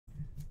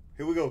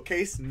Here we go.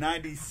 Case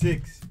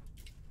 96.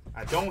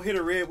 I don't hit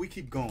a red. We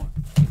keep going.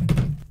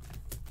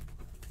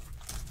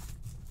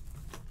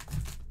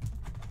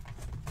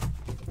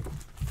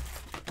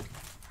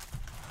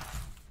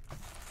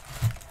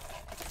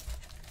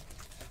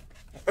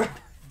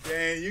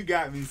 Dang, you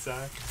got me, Si.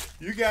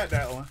 You got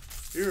that one.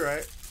 You're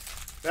right.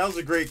 That was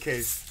a great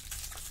case.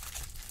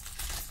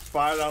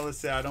 $5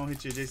 set. I don't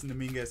hit your Jason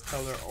Dominguez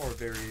color or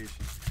variation.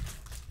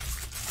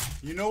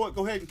 You know what?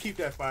 Go ahead and keep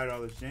that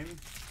 $5, Jamie.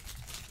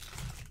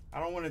 I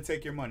don't want to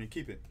take your money.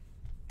 Keep it.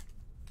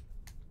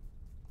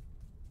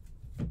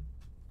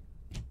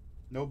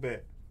 No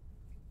bet.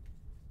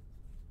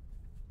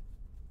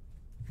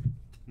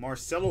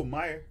 Marcelo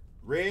Meyer.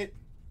 Red.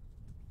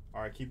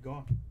 All right, keep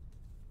going.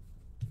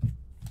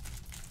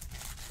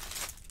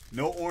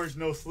 No orange,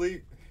 no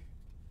sleep.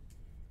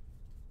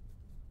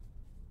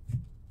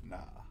 Nah.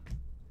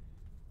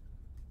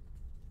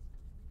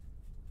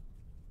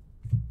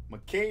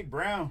 McCade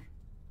Brown.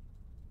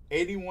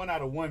 81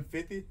 out of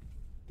 150.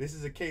 This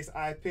is a case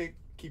I picked.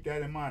 Keep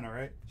that in mind, all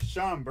right?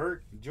 Sean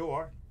Burke, Joe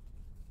R.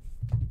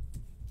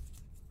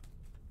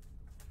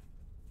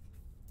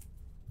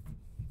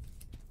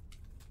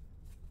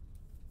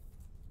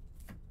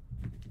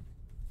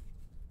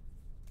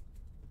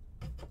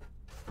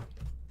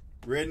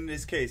 Red in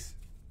this case.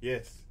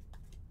 Yes.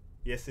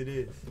 Yes, it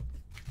is.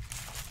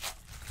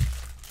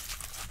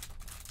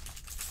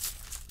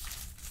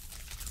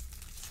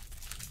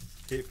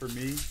 Hit for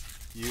me,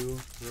 you,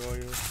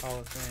 Royal, Hall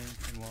of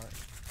Fame, and Mark.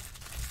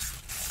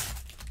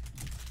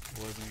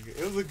 Wasn't good.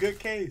 It was a good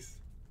case.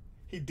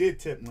 He did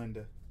tip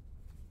Linda.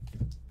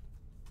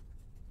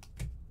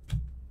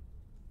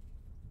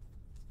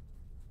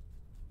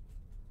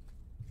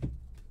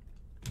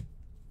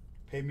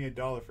 Pay me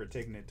 $1 for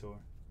taking it to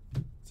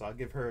her. So I'll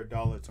give her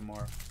 $1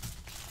 tomorrow.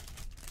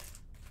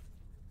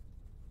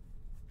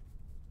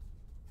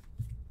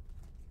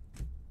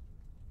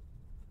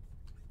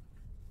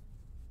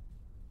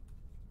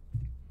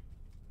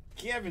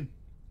 Kevin,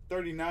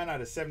 39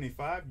 out of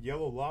 75,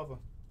 Yellow Lava.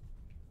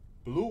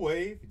 Blue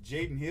Wave,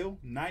 Jaden Hill,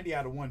 90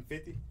 out of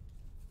 150.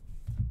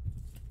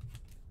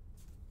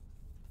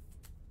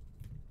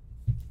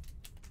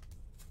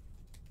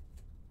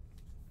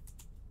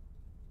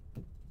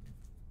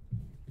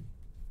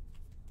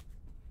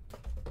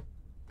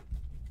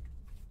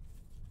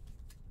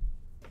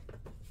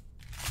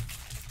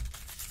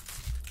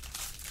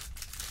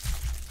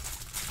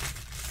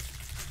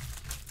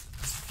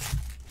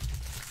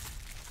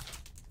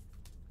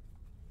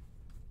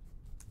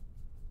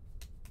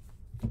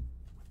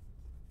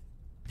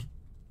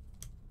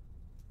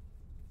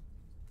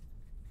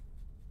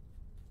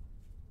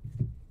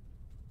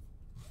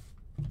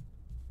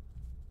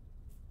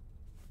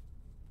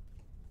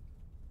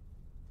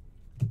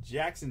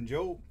 Jackson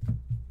Job.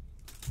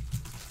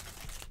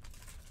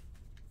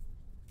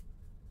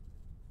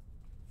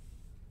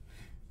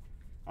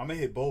 I'm going to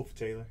hit both,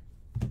 Taylor.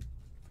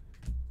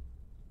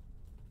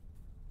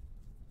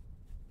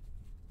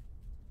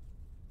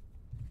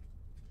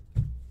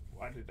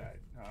 Why did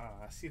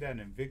I see that in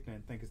Invicta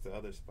and think it's the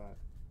other spot.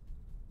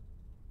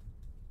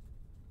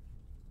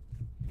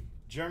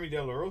 Jeremy De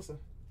La Rosa,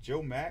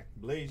 Joe Mack,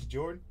 Blaze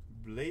Jordan,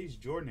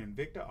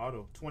 Invicta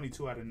Auto,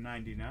 22 out of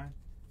 99.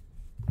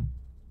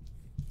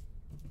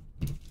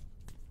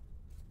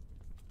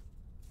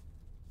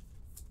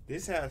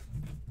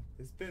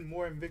 It's been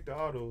more Invicta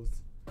Autos.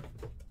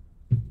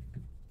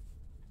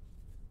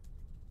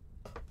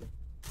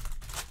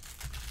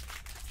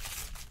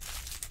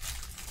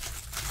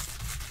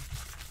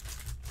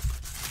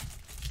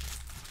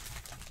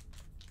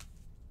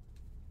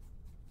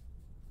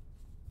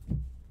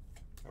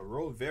 A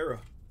Rovera.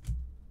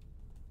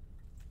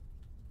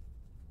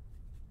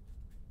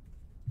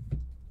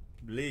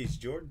 Blaze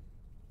Jordan.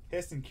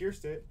 Heston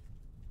Kierstead.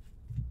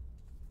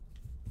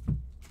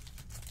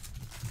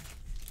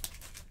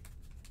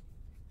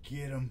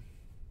 Get him.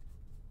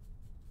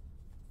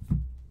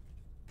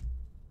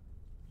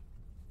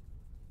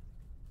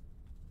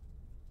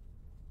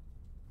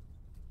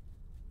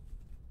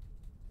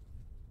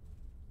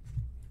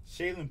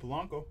 Shaylin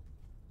Polanco.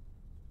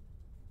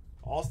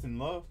 Austin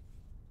Love.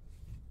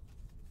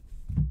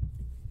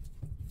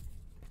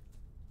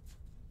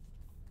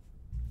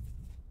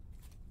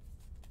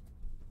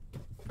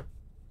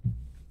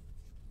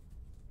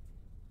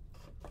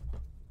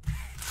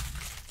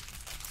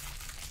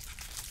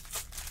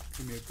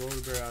 Give me a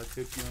gold bear, I'll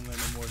tip you and let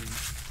no more than.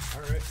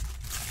 All right.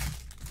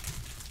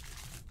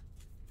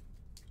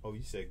 Oh,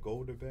 you said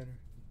gold or better?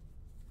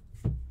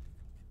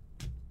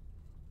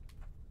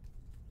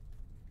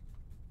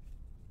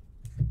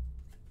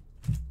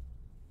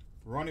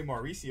 Ronnie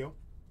Mauricio.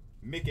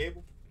 Mick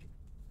Abel.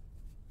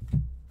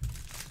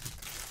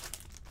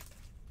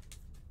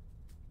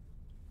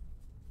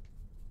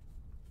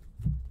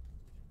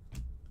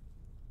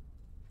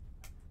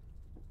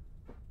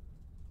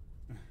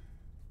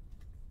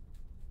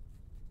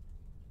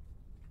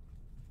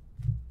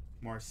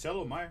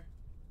 Marcelo Meyer.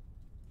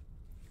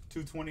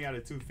 220 out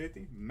of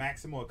 250.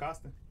 Maximo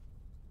Acosta.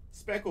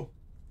 Speckle.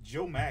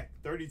 Joe Mack.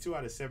 32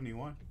 out of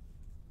 71.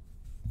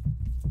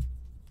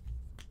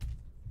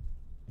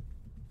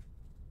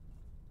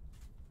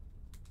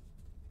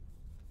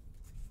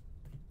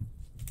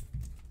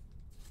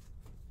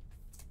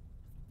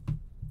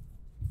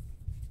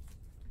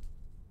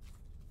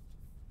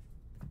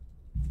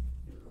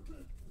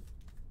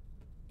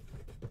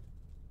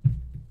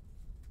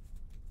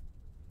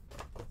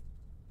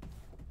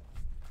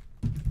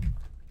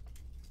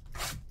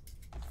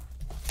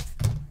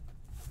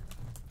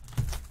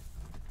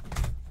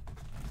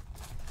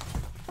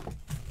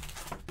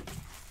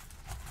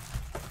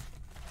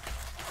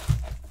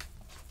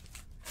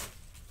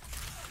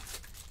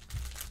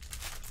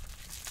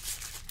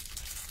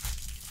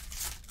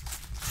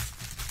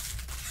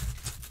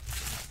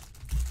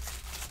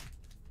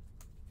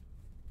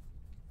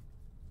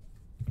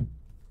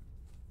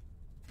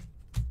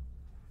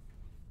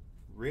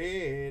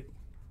 Red.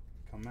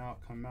 Come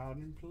out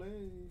and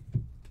play.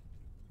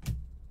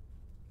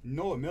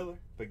 Noah Miller.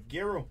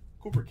 Figueroa.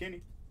 Cooper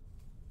Kenny.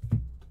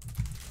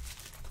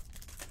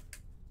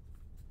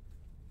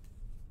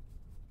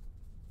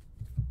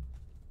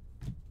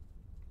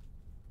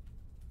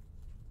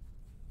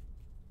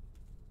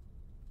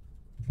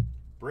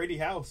 Brady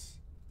House.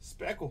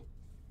 Speckle.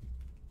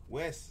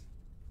 West.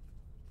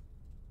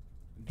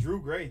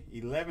 Drew Gray.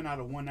 11 out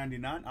of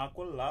 199.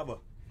 Aqua Lava.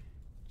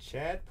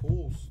 Chad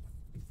Pools.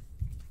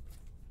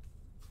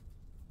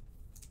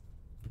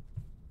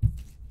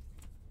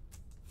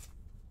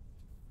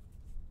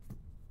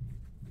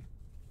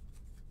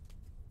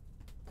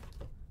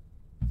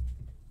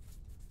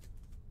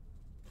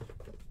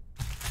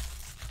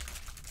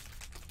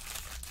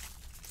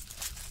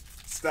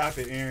 Stop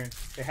it, Aaron.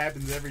 It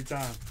happens every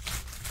time.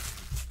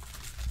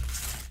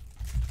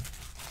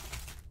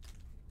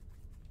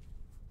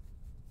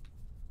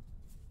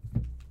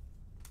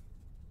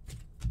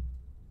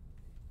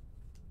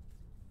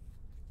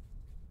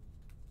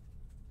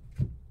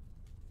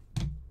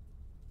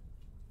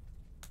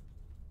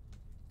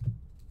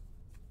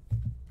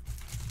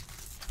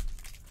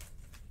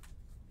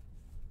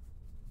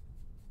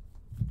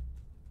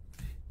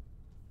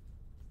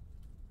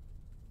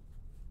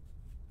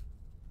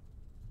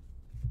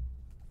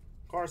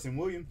 Carson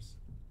Williams.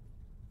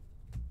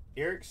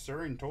 Eric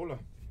Surintola.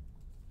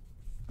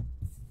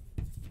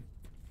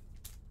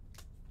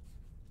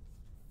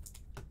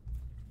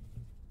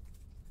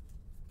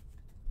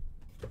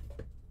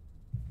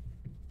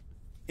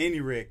 Any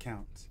red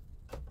counts.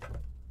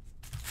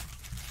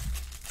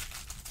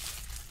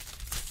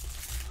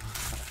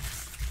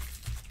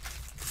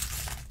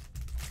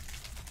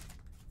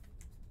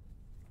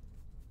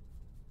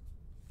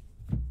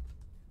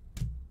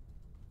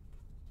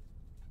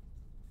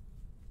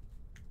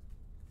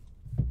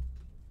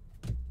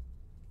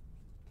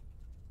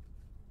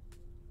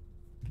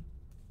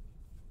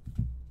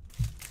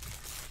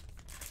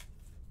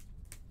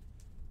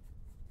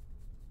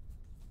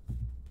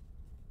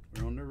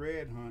 We're on the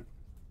red hunt.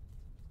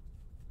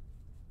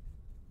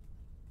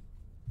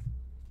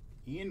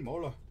 Ian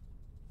Mola.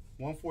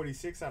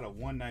 146 out of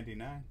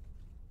 199.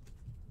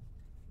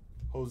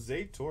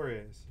 Jose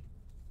Torres.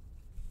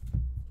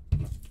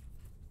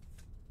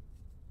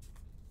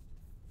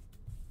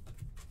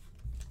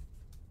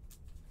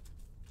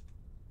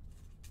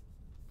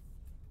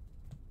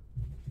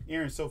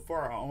 Aaron, so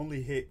far I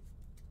only hit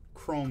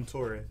Chrome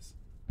Torres.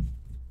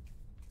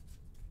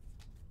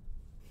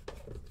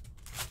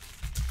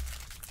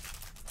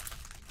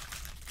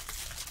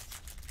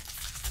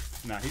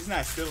 Nah, he's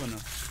not stealing them.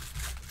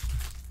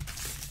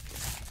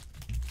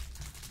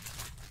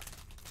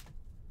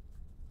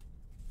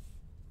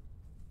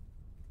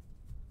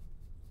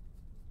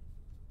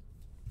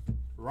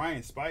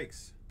 Ryan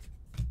Spikes.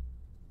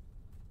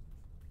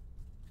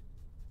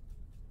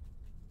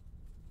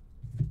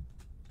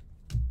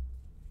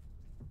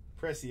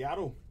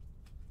 Preciado.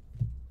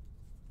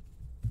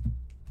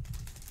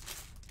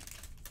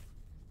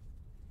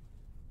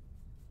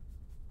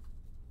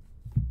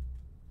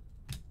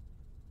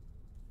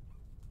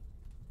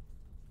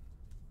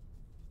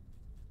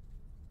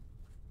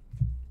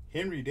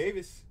 Henry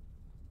Davis.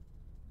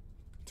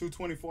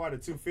 224 out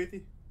of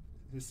 250.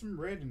 There's some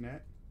red in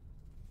that.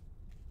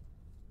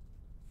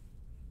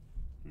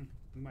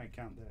 We might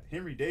count that.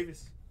 Henry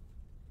Davis.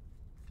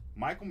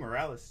 Michael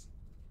Morales.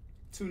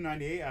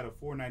 298 out of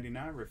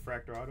 499.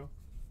 Refractor auto.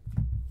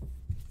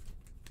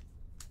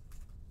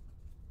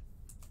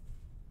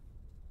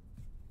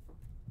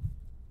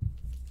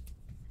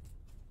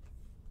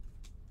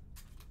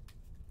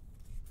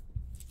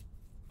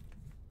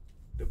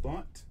 The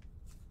Bunt.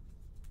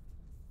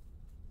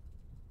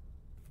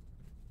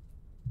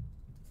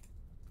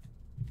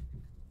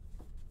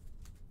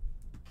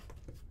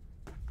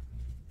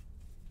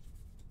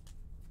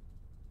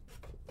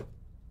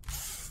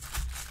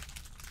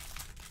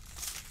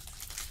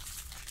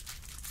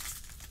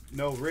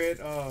 No, red,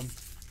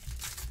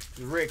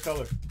 the red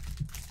color.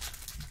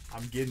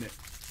 I'm getting it.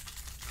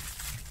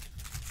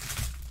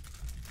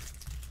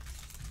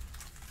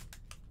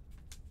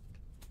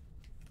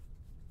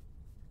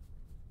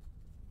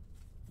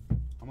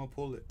 I'm gonna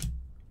pull it.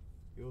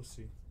 You'll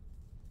see.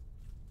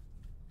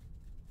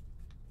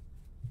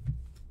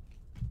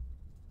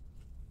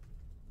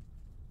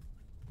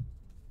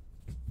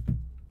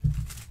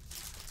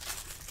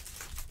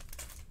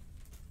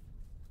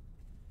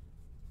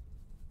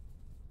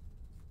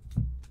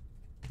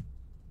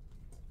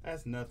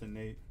 That's nothing,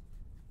 Nate.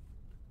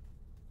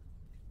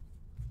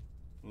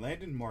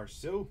 Landon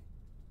Marceau,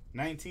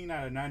 19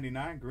 out of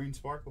 99, green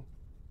sparkle.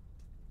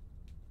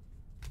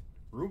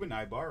 Ruben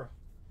Ibarra.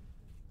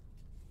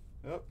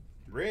 Up,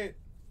 red.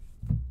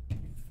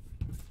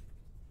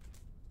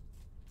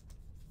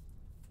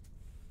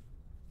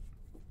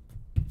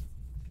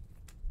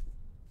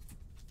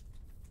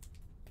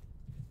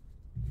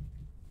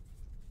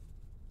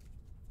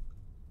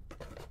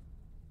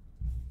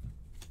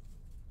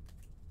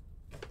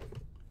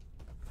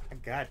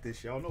 Got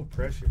this, y'all. No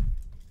pressure.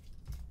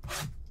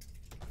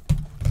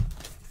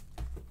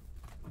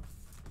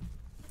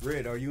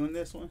 Red, are you in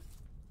this one?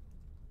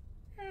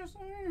 Yes,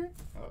 sir.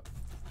 Oh,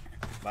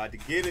 about to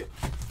get it.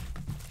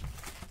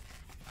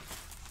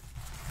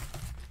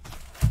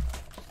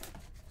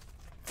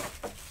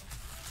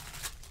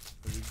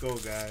 Here we go,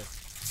 guys.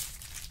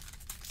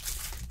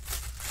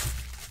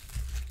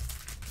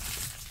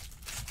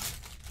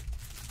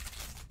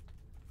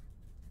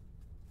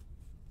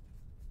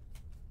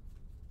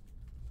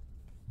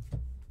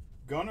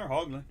 Gunnar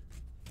Hoagland.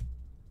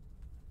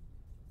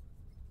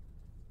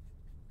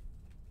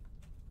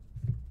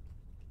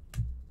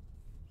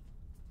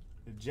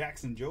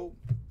 Jackson Jobe.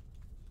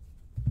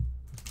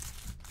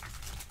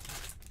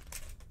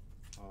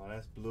 Oh,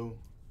 that's blue.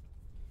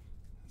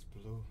 That's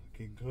blue.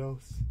 Getting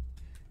close.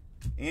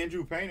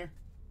 Andrew Painter.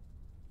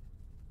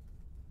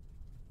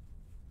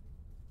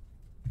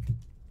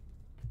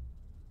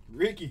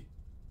 Ricky.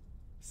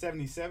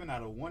 77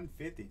 out of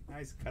 150.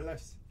 Nice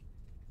colors.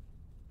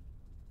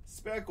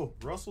 Speckle.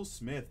 Russell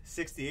Smith.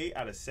 68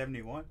 out of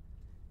 71.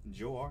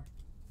 Joe R.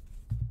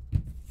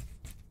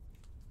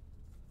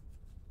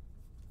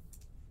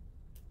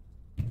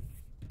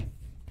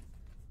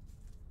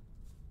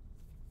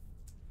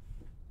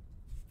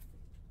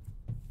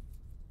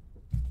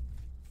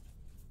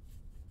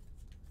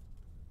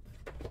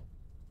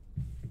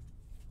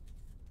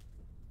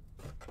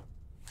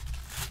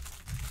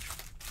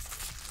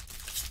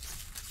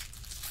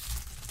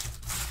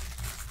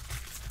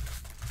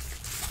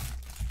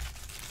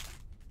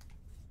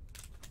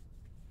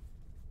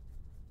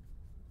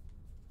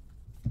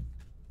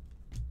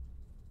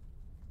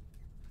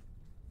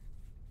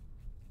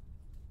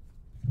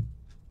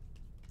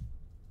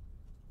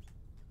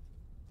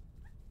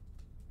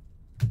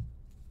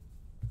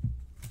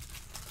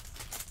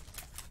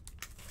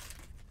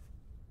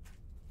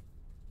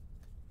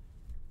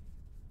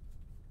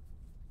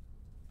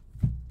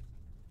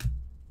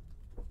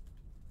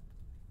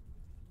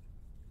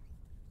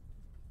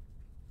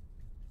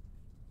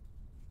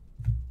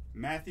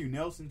 Matthew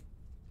Nelson.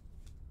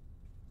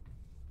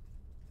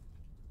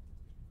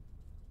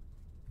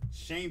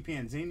 Shane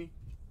Panzini.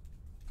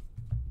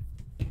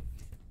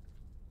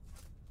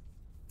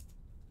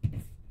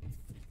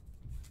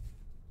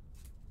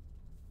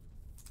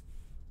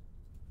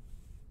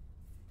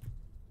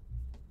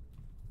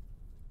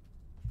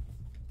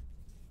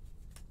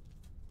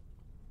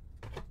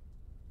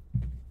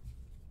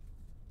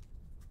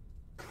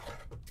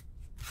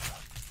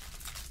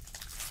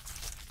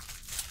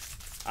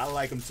 I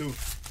like them too.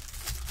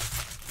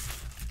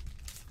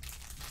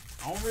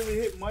 I don't really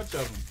hit much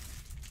of them,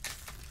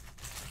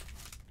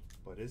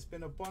 but it's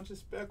been a bunch of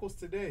speckles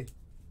today.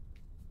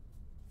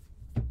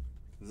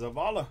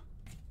 Zavala.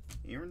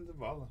 Aaron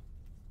Zavala.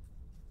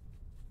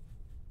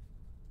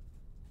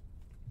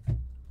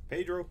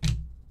 Pedro.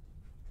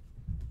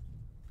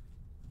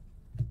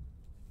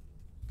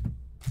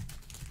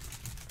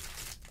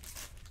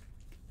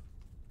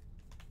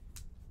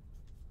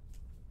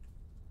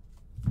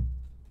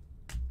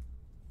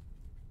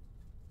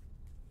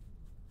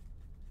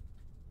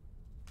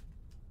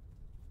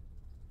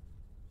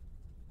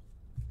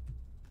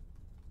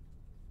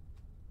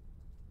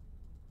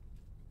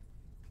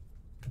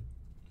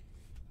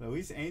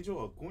 Luis Angel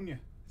Acuna,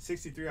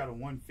 63 out of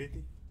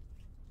 150.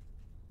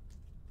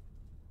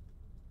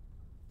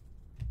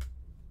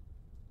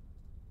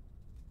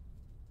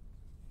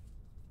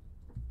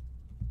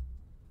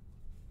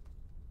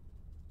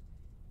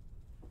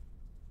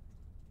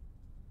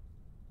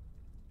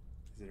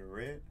 Is it a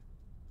red?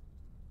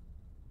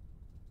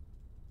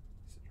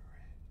 Is it a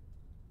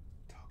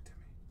red? Talk to me.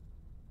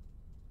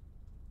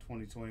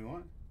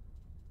 2021.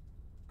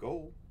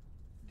 Gold.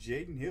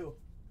 Jaden Hill.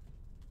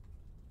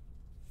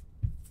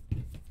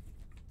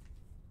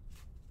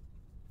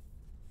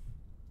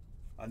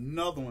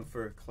 Another one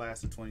for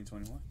class of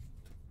 2021.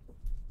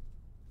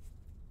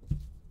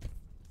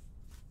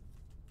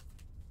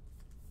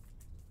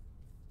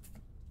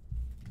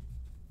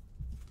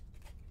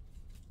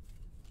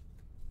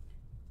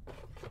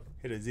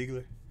 Hit a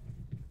Ziegler.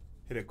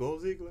 Hit a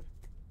gold Ziegler.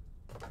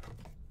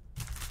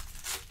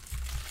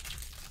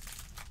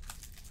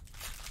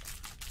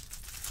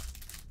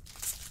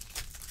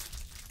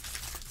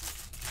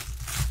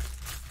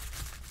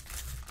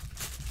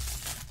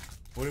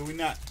 What are we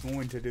not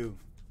going to do?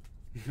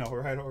 All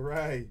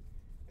right.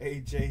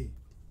 AJ.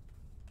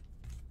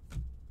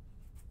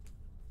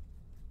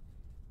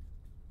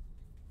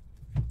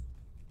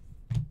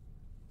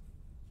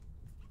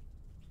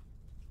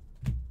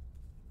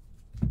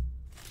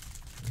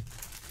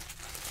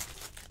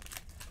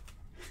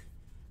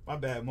 My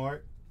bad,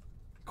 Mark.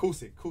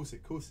 Kusick.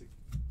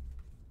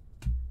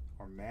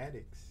 Or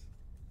Maddox.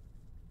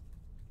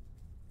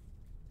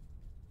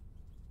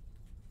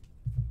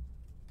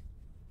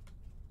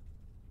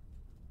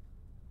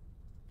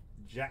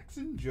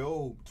 Jackson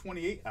Jobe,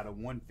 28 out of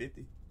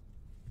 150.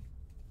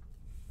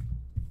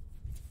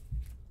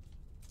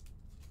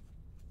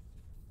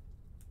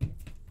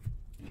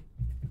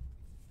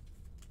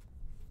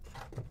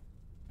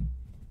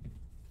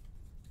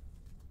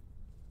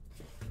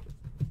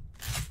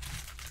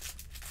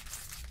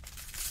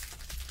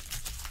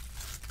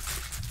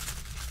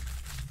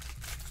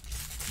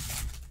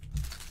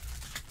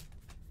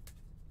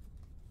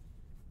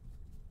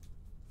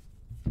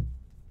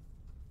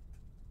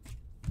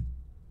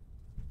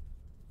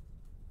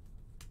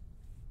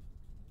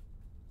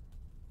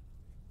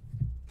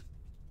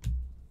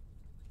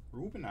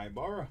 Ruben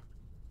Ibarra.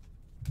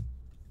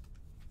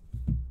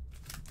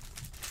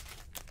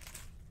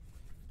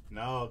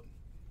 No,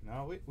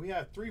 we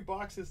have 3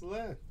 boxes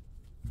left.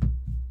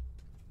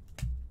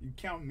 You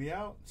counting me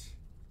out?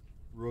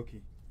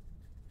 Rookie.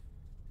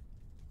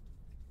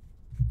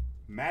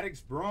 Maddox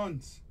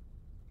bronze.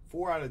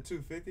 4 out of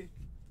 250.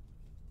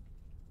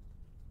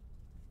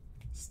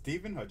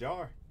 Steven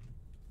Hajar.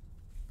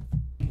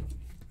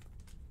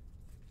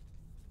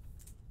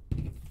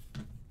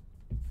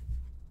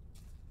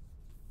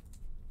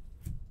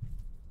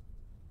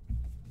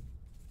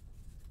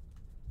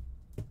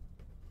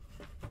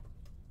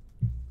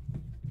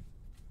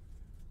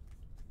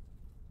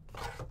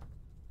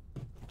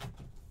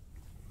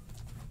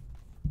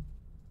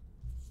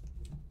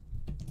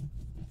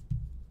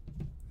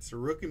 It's a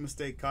rookie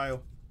mistake,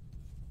 Kyle.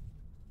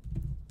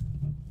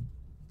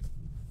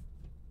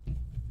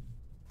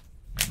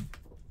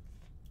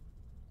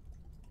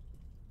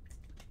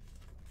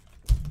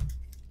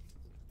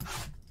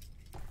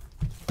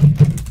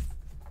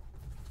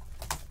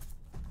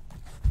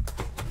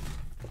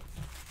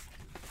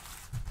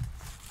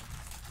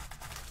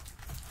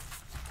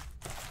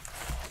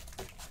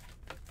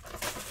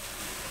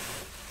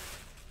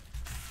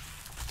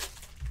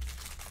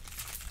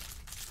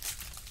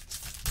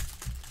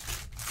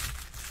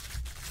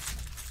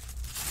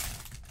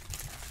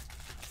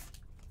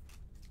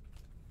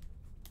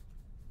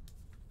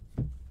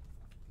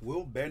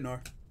 Will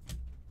Bednar.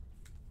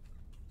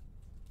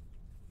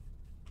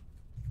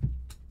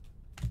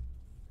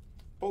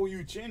 Bo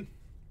Yu Chin.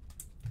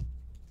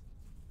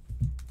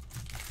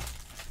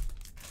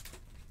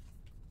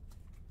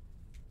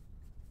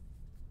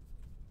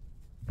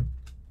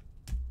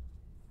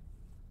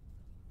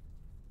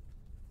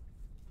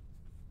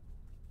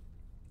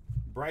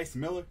 Bryce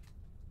Miller.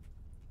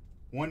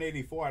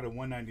 184 out of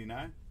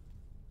 199.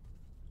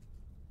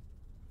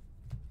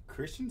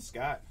 Christian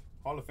Scott,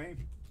 Hall of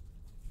Fame.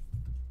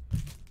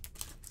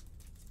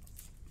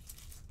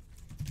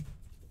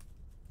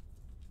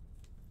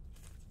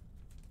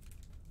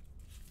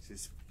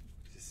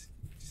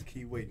 Just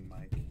keep waiting,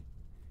 Mike.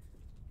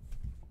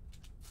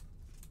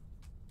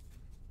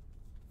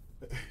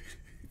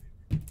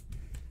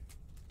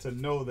 To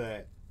know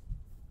that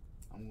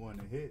I'm going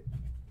to hit.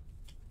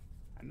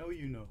 I know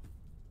you know.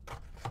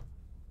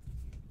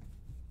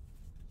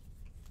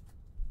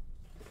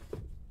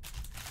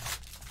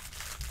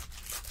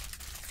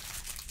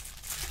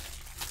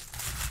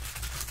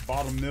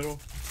 Bottom middle.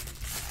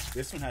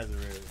 This one has a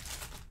red.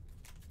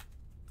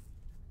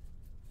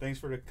 Thanks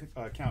for the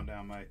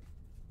countdown, Mike.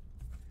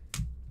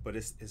 But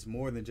it's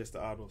more than just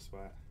the auto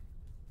spot.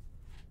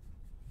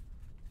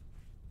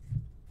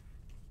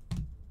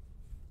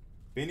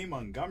 Benny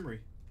Montgomery.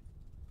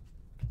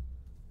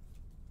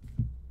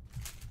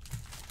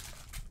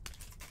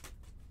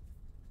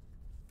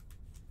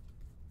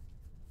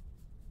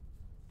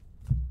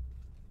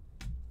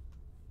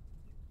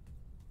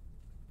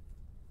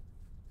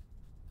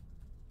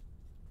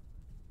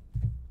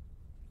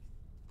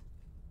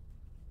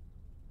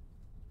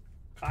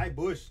 Kai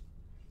Bush.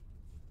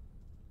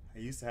 I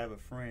used to have a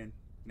friend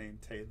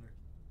named Taylor,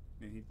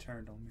 and he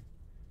turned on me.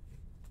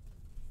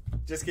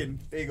 Just kidding.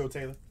 There you go,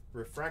 Taylor.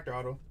 Refractor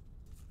auto.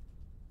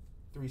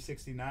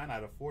 369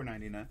 out of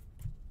 499.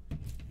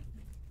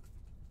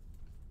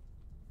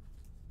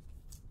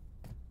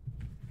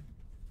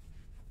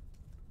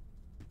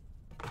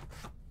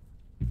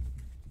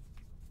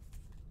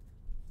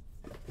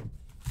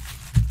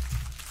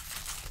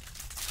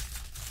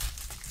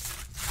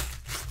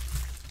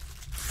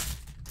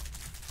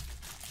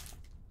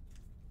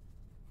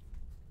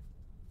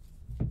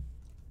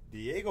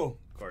 Diego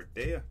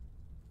Cartea.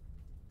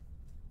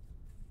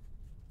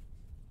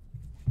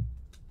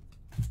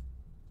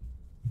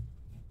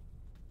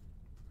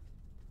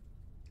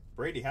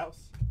 Brady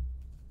House.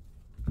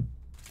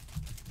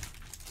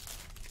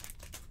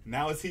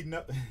 Now is he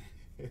no?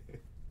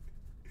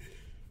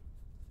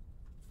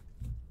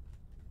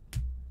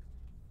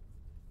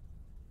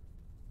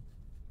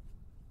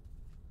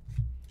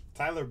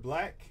 Tyler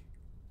Black,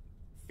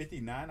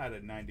 59 out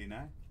of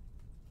 99.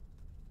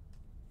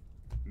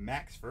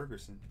 Max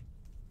Ferguson.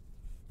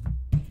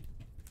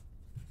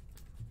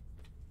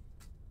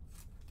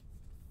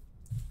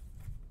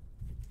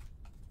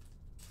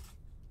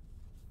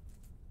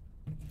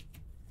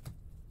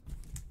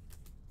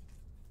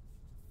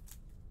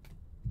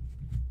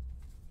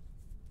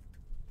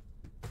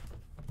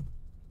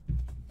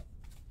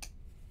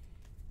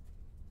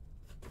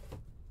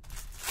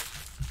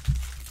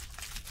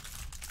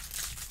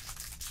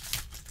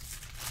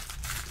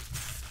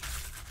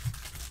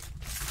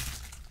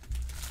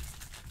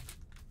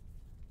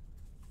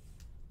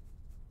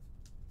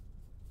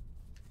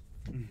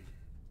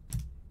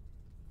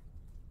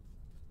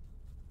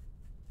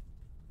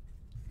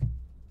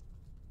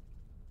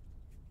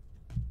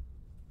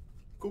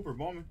 Cooper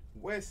Bowman,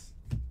 West,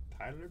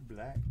 Tyler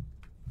Black.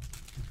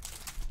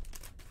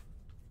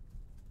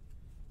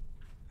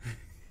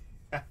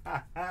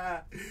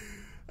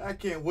 I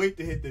can't wait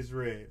to hit this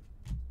red.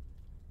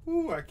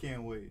 Ooh, I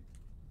can't wait.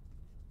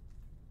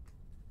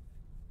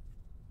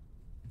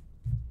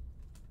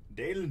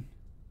 Dalen.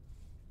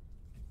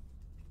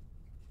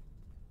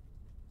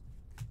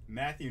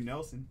 Matthew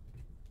Nelson.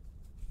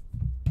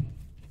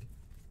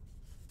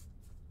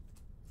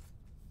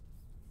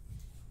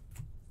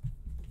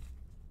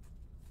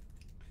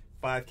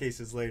 Five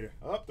cases later.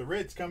 Oh, the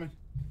red's coming.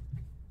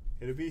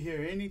 It'll be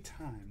here any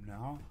time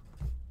now.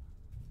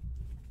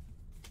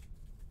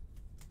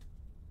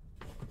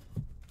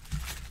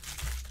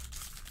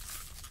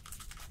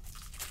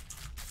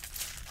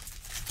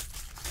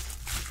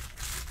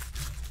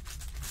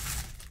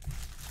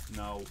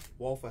 No,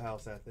 Waffle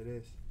House after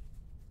this.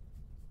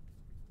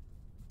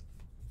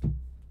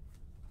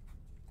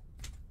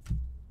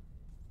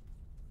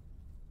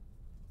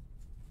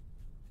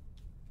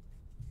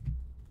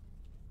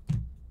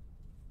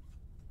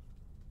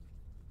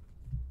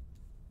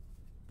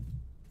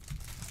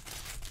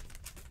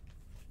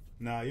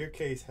 Now your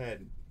case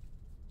had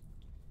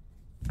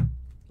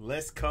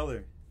less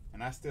color,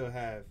 and I still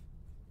have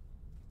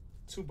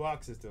 2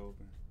 boxes to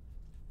open.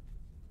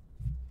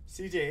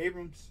 CJ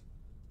Abrams,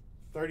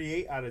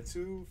 38 out of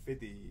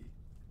 250.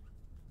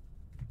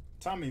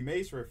 Tommy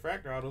Mace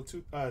refractor auto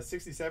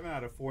 67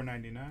 out of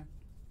 499.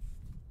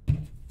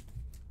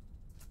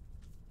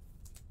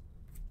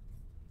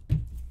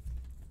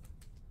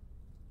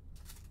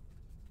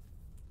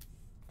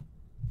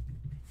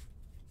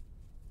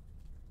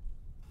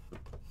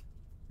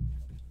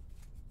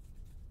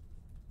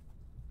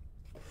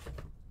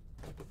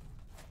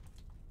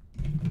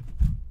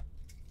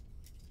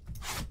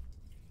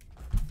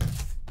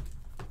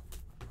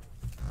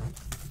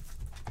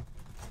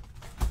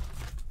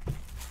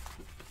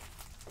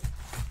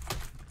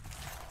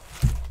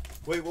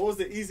 Wait, what was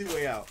the easy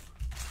way out?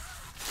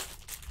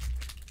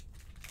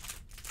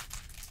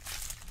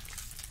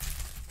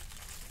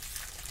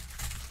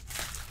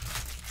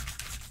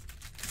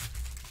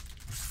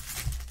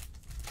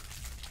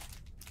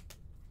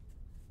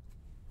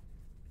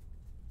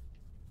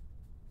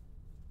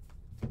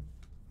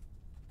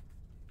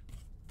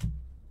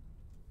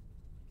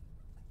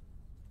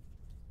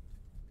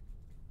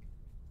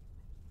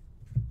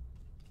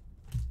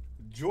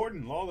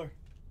 Jordan Lawler.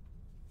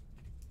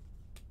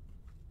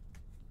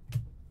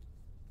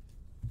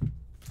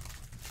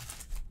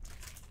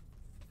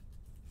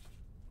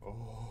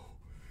 Oh,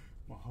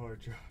 my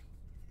hard drive.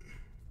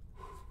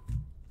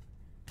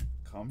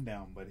 Calm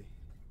down, buddy.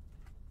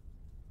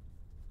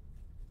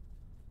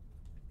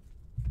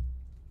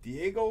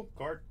 Diego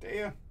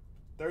Cartea,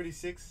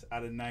 36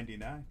 out of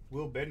 99.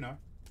 Will Bednar.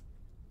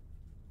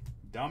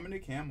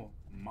 Dominic Hamill,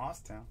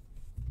 Mosstown.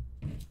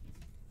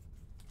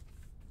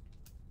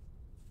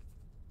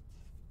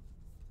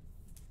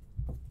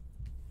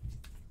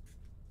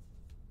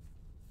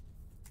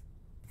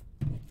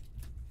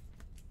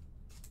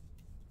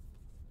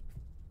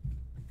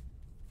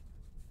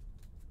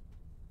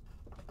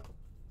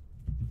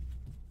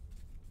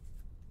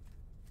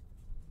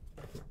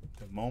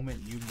 The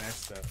moment you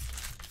messed up.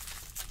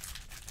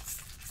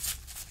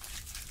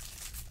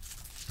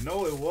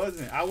 No, it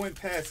wasn't. I went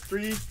past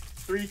three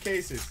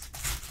cases.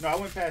 No, I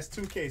went past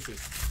 2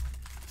 cases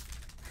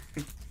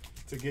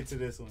to get to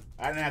this one.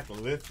 I didn't have to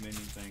lift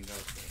anything up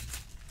there.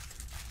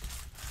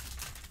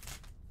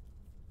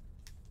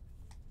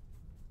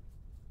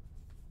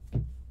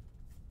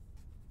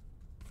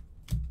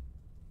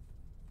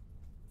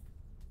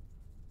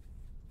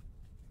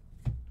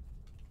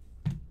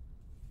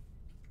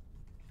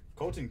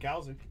 Colton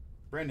Cowser,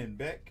 Brendan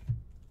Beck.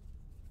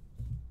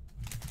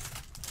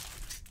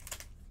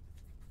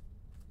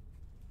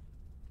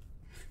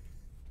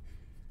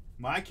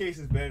 My case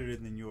is better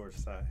than yours,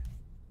 Si.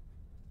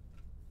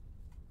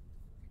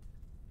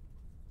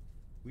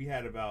 We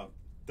had about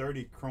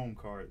 30 chrome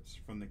cards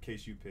from the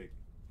case you picked.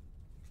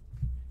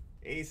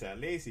 Asa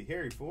Lacy,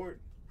 Harry Ford.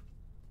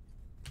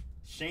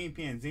 Shane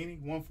Pianzini,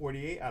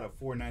 148 out of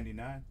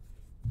 499.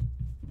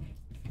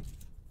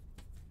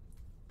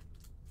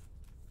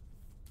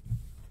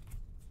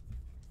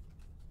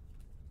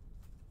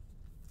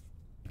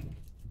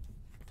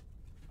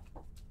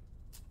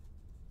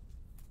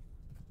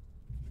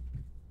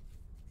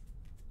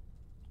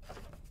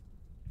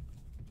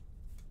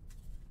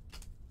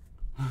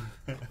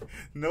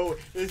 No,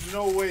 there's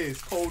no way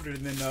it's colder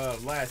than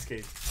last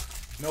case.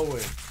 No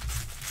way.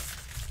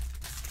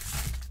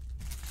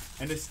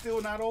 And it's still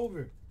not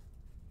over.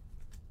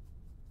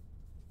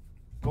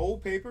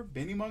 Gold paper,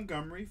 Benny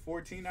Montgomery,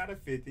 14 out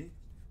of 50.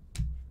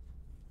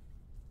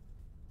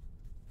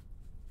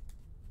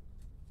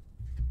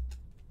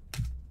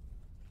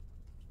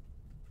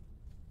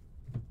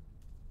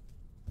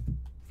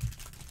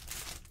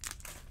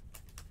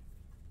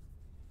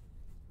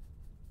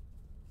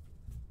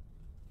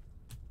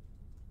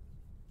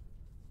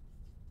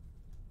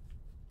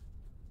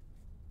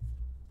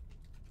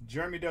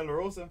 Jeremy De La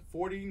Rosa,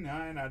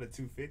 49 out of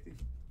 250.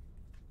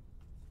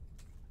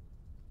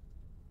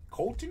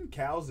 Colton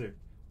Cowser,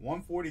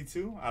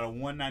 142 out of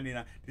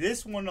 199.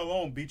 This one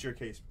alone beat your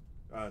case,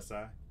 Si.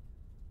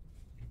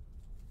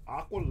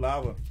 Aqua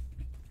Lava.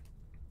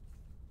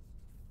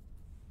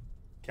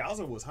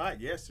 Cowser was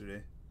hot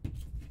yesterday.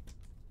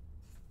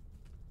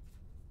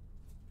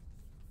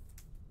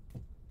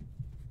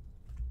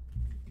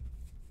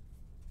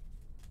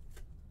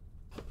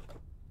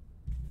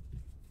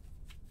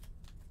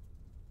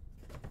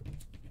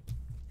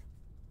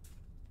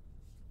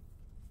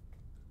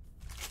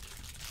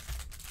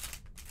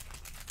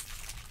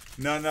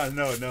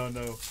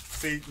 No.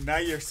 See, now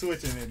you're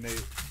switching it,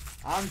 Nate.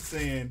 I'm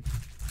saying,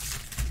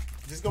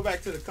 just go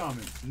back to the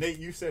comments. Nate,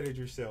 you said it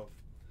yourself.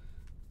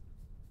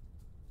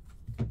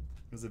 It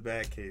was a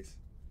bad case.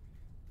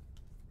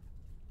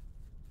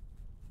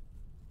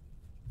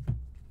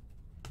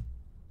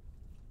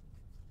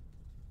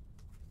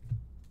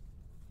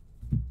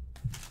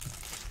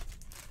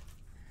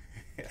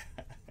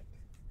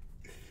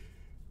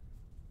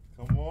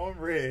 Come on,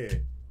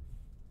 red.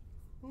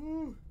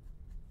 Woo.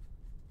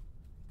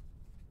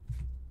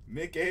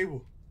 Mick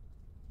Abel.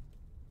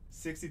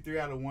 63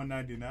 out of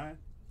 199.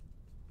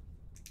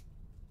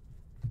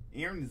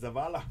 Aaron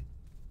Zavala.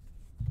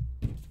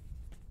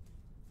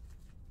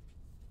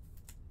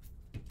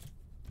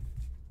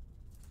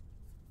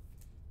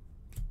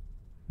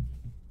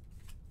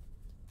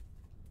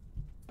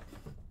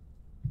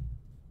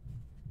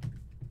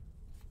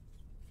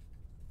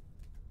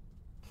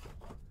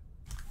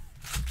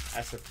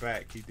 That's a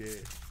fact, he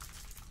did.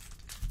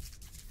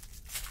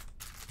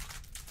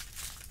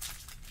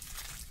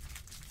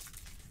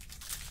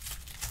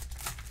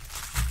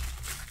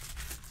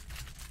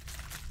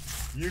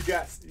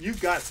 You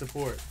got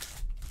support.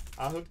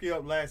 I'll hook you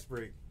up last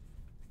break.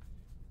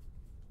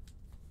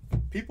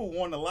 People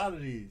want a lot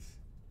of these.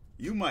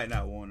 You might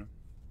not want them.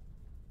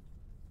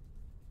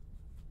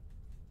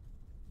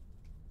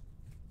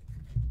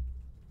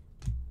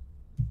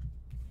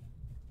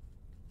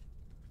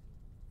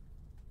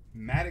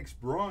 Maddox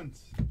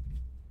bronze.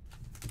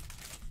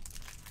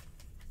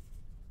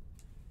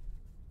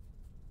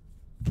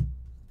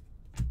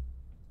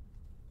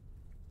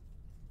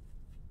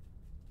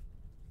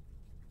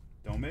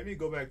 Don't make me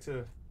go back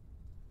to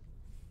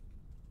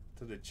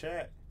the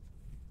chat.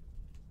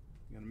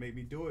 You're gonna make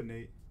me do it,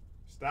 Nate.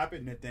 Stop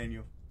it,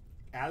 Nathaniel.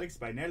 Alex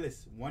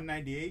Binelis,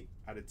 198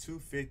 out of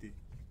 250.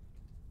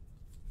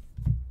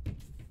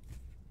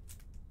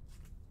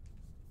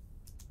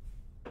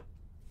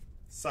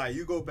 Sai,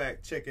 you go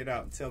back, check it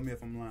out, and tell me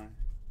if I'm lying.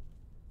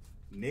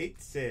 Nate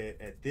said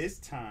at this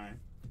time,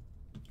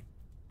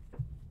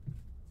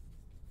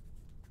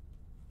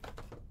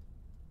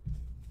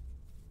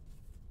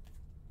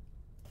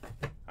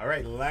 all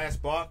right,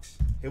 last box.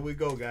 Here we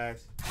go,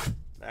 guys.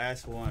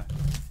 Last one.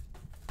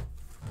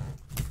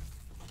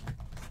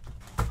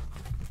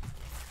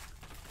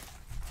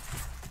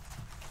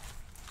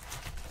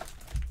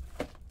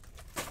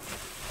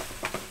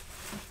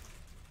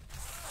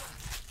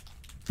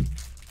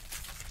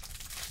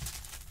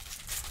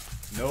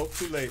 Nope,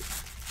 too late.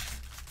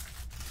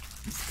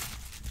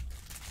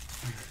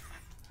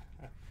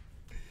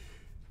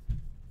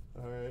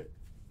 All right.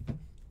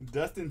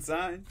 Dustin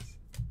Signs.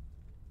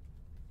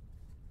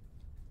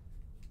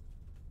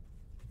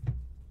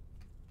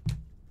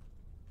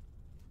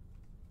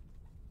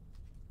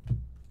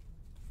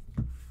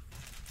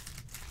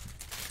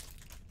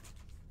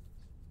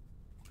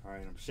 All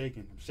right, I'm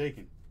shaking.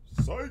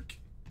 Psych.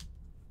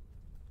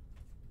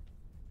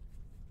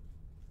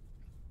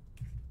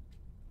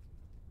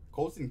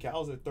 Colton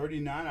Cowser,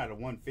 39 out of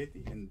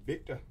 150. And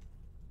Victor.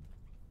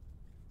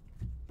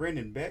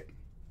 Brendan Beck.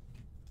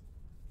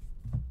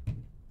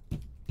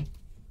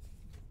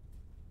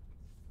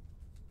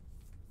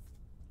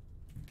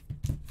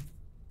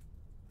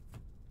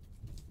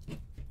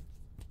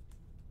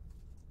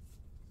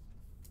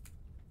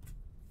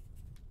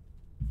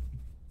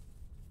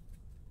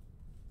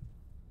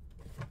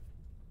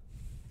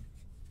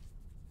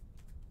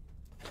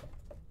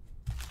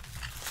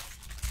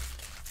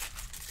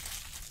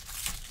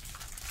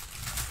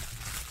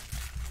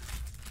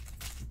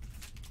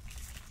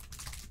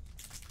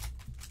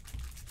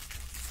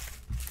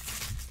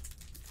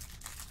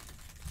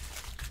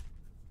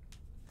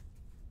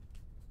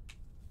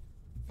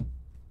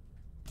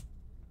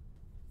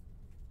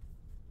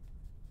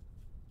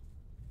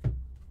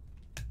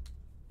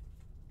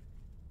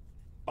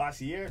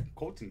 Bossier,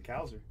 Colton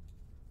Cowser.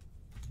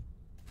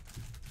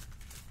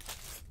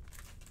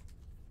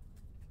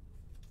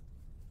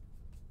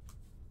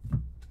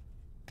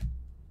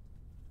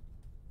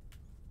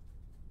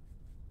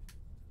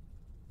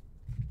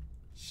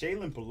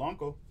 Shaylin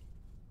Polanco.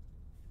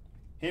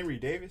 Henry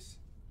Davis.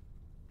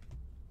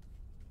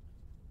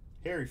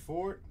 Harry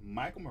Ford.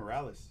 Michael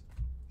Morales.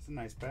 It's a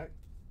nice pack.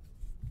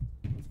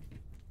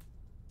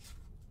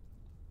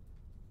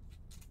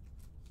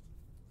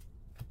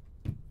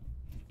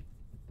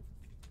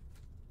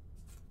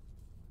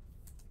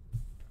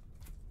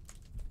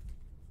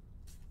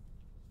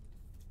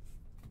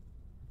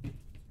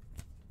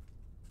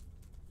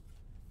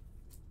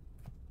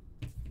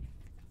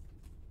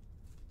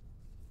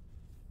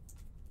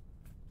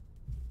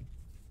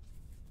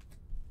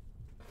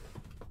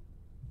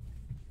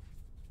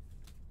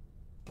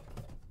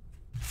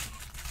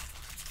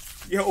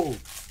 Yo.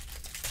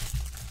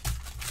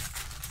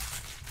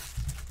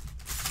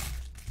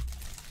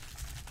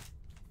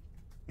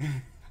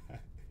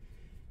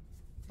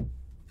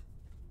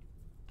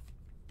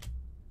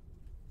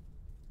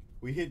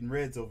 We hitting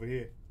reds over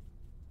here.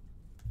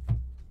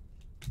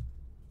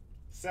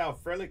 Sal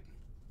Frelick.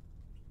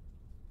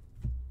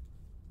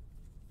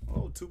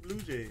 Oh, 2 Blue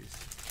Jays.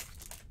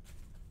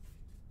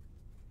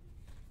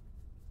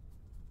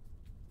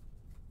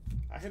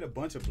 hit a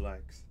bunch of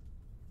blacks.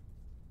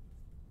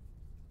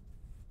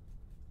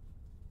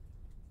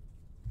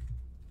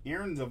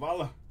 Aaron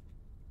Zavala,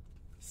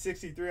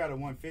 63 out of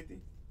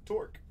 150.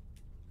 Torque.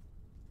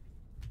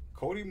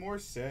 Cody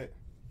Morissette.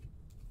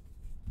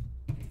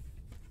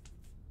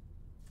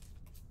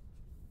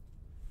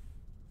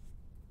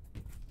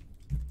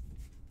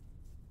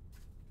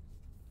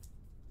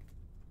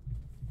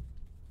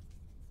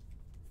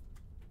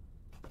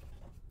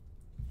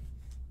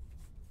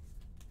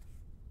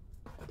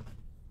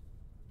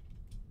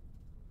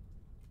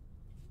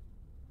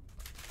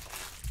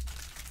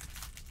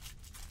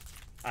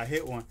 I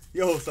hit one.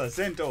 Yo,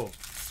 Sacento.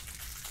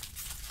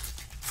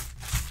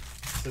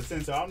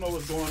 Sacento, I don't know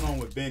what's going on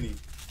with Benny.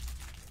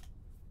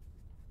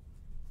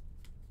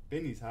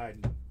 Benny's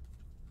hiding.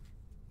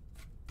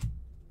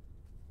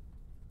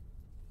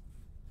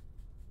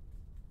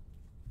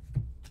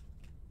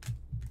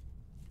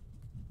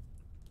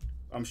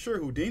 I'm sure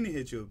Houdini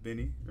hit you with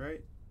Benny,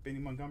 right? Benny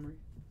Montgomery.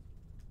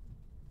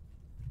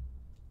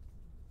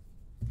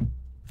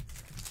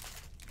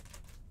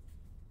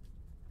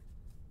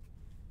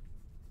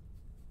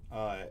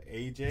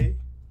 AJ.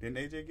 Didn't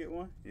AJ get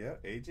one? Yeah,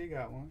 AJ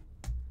got one.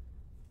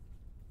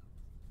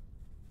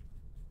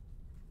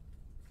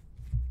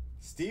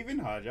 Steven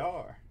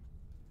Hajar,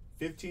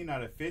 15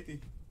 out of 50.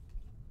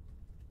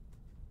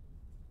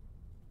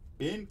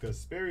 Ben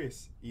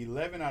Kasparius,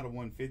 11 out of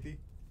 150.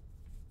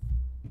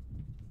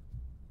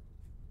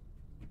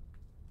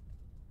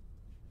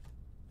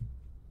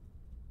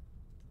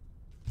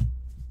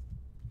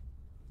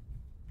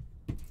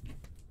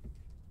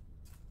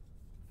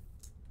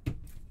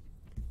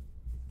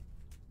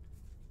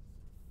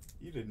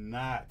 You did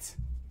not.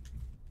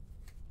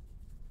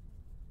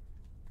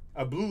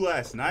 A blue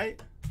last night?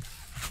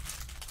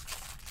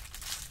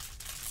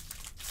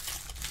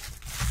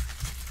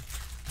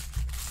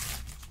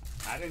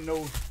 I didn't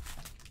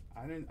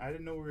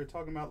know we were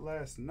talking about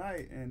last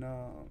night, and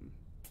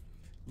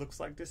looks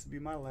like this will be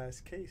my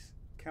last case.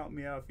 Count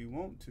me out if you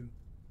want to.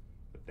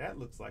 But that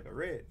looks like a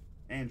red.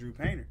 Andrew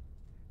Painter.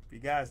 If you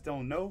guys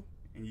don't know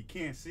and you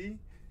can't see,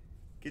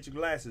 get your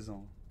glasses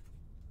on.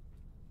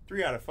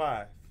 3 out of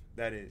 5,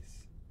 that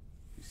is.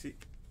 You see?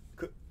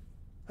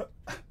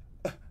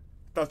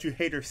 Thought you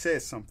hater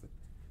said something.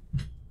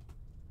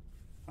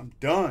 I'm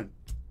done.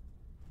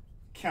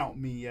 Count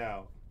me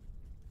out.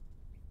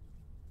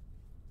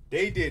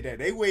 They did that.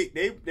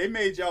 They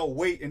made y'all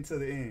wait until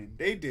the end.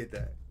 They did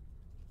that.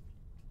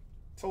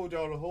 Told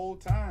y'all the whole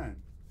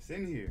time. It's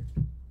in here.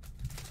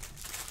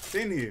 It's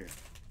in here.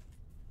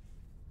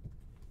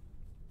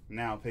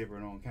 Now paper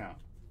don't count.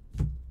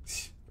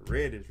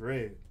 Red is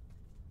red.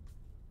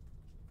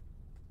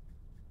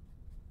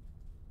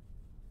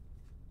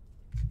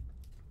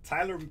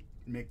 Tyler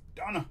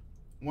McDonough,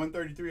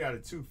 133 out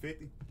of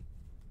 250.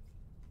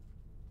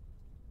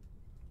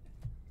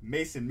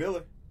 Mason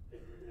Miller.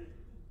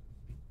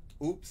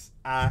 Oops,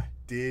 I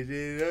did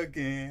it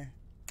again.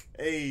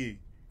 Hey,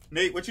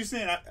 Nate, what you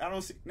saying? I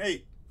don't see.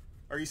 Nate,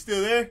 are you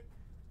still there?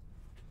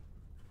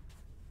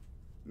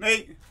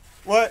 Nate,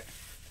 what?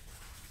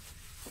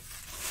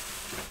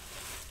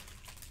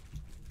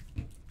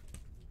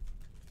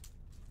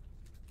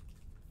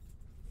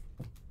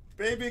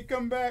 Baby,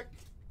 come back.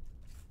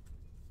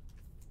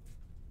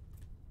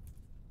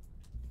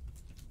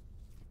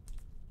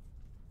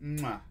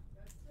 Mwah.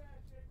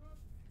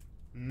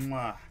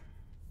 Mwah.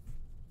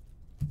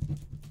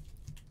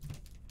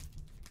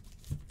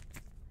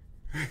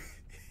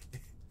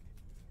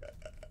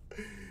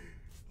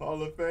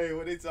 Hall of Fame,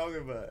 what are they talking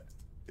about?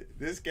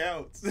 This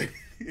counts.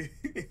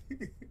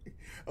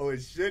 Oh,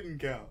 it shouldn't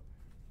count.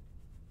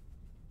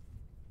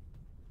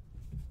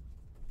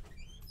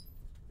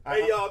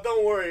 Hey, y'all,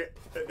 don't worry.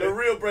 The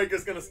real break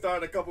is going to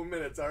start in a couple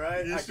minutes, all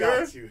right? You I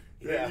sure? got you.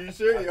 Yeah. You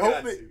sure?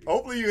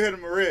 Hopefully you hit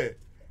him a red.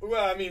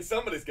 Well, I mean,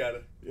 somebody's got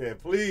to. Yeah,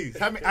 please.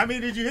 How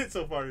many did you hit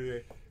so far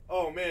today?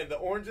 Oh, man, the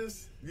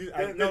oranges? No.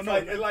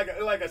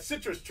 It's like a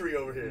citrus tree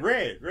over here.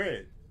 Red.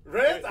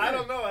 Reds? I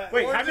don't know.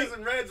 Wait, oranges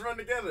and reds run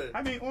together.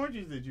 How many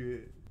oranges did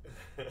you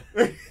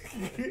hit?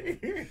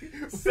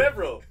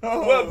 Several.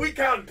 Oh. Well, if we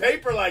count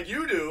paper like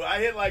you do, I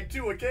hit like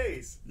 2 a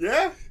case.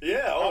 Yeah?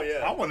 Yeah, oh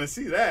yeah. I want to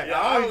see that.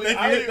 Yeah, I don't think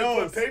you hit even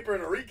those. put paper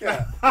in a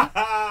recap.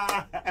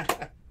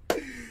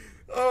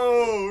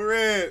 Oh,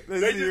 red.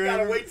 They just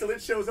gotta wait till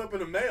it shows up in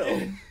the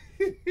mail.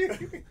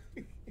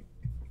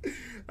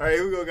 All right,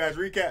 here we go, guys.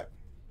 Recap.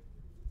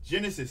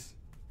 Genesis.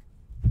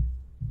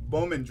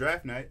 Bowman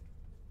draft night.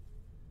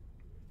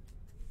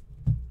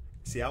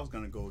 See, I was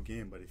gonna go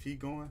again, but if he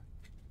going,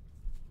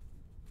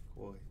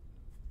 boy,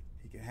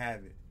 he can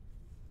have it.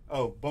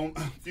 Oh,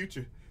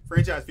 future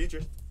franchise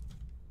features.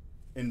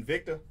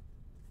 Invicta.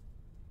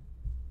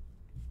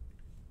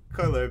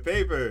 Color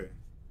paper.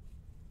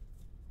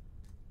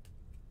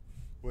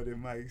 What did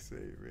Mike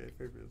say? Red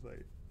paper is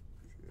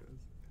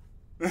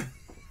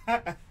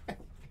like.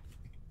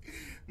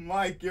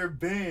 Mike, you're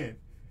banned.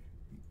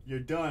 You're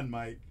done,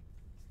 Mike.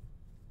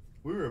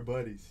 We were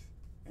buddies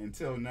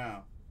until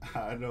now.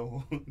 I don't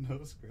want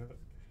no scrub.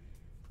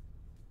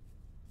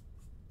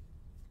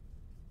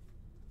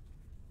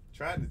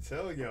 Tried to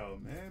tell y'all,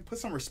 man. Put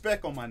some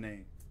respect on my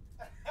name.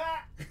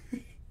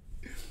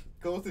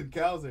 Colton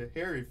Cowser,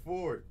 Harry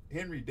Ford,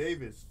 Henry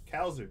Davis,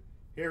 Cowser,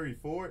 Harry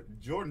Ford,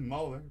 Jordan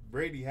Muller,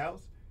 Brady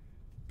House,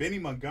 Benny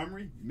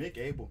Montgomery, Mick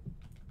Abel.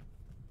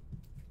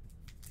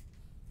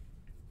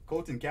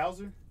 Colton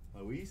Cowser,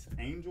 Luis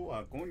Angel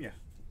Acuña.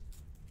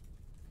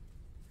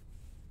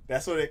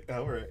 That's what it.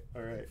 All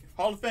right.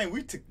 Hall of Fame.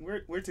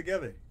 We're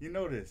together. You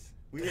know this.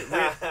 We hit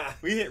red.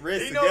 We hit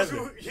Reds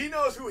together. He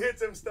knows who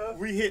hits him stuff.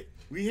 We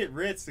hit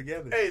Reds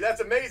together. Hey,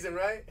 that's amazing,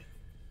 right?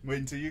 Wait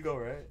until you go,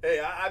 right?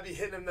 Hey, I be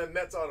hitting them that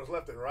Mets autos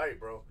left and right,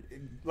 bro.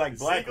 Like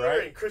Black, Ziegler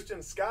right? and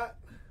Christian Scott.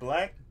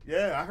 Black.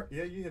 Yeah, I heard,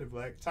 yeah, you hit it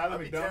Black. Tyler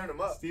be tearing them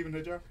McDonough, up. Stephen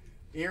Hajar,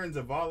 Aaron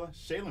Zavala,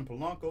 Shaylin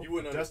Polanco, You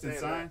wouldn't Justin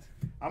understand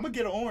Sines. I'm gonna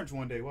get an orange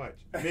one day. Watch.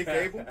 Mick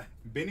Abel,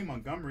 Benny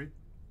Montgomery,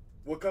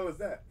 What color is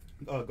that?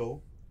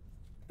 gold.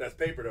 That's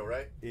paper, though,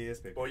 right? Yeah, it's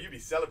paper. Boy, you be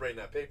celebrating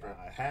that paper.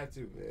 I had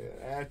to, man.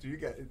 I had to. You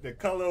got the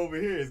color over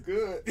here is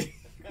good.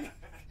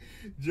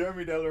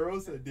 Jeremy De La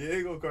Rosa,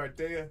 Diego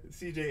Cartea,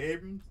 C.J.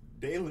 Abrams,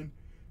 Dalen,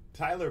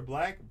 Tyler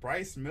Black,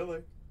 Bryce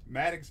Miller,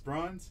 Maddox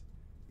Bruns,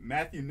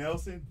 Matthew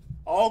Nelson.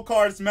 All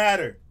cards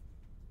matter.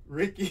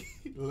 Ricky,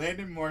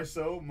 Landon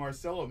Marceau,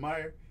 Marcelo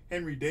Meyer,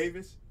 Henry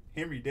Davis,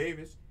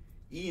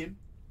 Ian,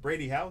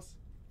 Brady House,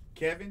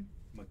 Kevin,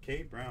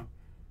 McKay Brown.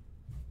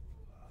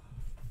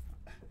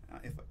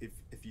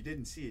 If you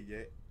didn't see it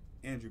yet,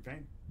 Andrew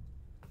Payne.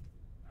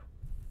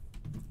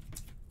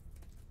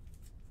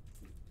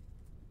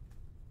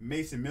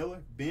 Mason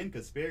Miller, Ben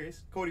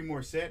Kasparius, Cody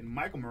Morissette,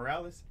 Michael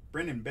Morales,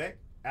 Brendan Beck,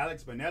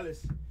 Alex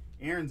Benelis,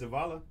 Aaron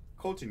Zavala,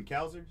 Colton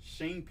Cowser,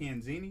 Shane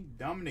Panzini,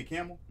 Dominic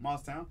Hamill,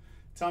 Moss-Town,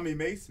 Tommy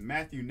Mace,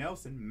 Matthew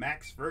Nelson,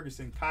 Max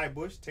Ferguson, Kai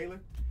Bush, Taylor,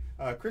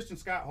 Christian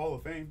Scott, Hall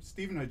of Fame,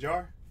 Stephen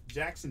Hajar,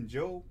 Jackson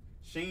Joe,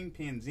 Shane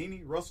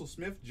Panzini, Russell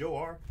Smith, Joe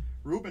R.,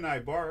 Ruben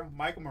Ibarra,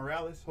 Michael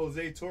Morales,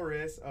 Jose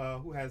Torres,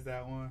 who has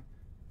that one?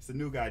 It's the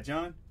new guy,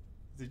 John.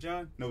 Is it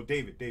John? No,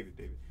 David.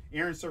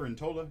 Aaron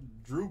Sorrentola,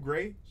 Drew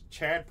Gray,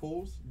 Chad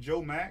Pools,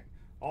 Joe Mack,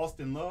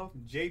 Austin Love,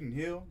 Jaden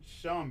Hill,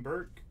 Sean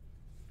Burke,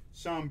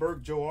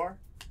 Joe R.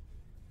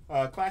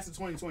 Class of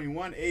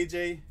 2021,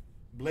 AJ,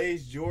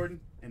 Blaze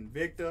Jordan, and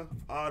Victor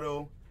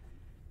Otto.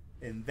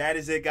 And that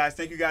is it, guys.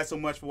 Thank you guys so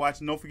much for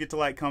watching. Don't forget to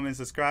like, comment, and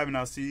subscribe, and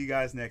I'll see you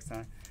guys next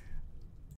time.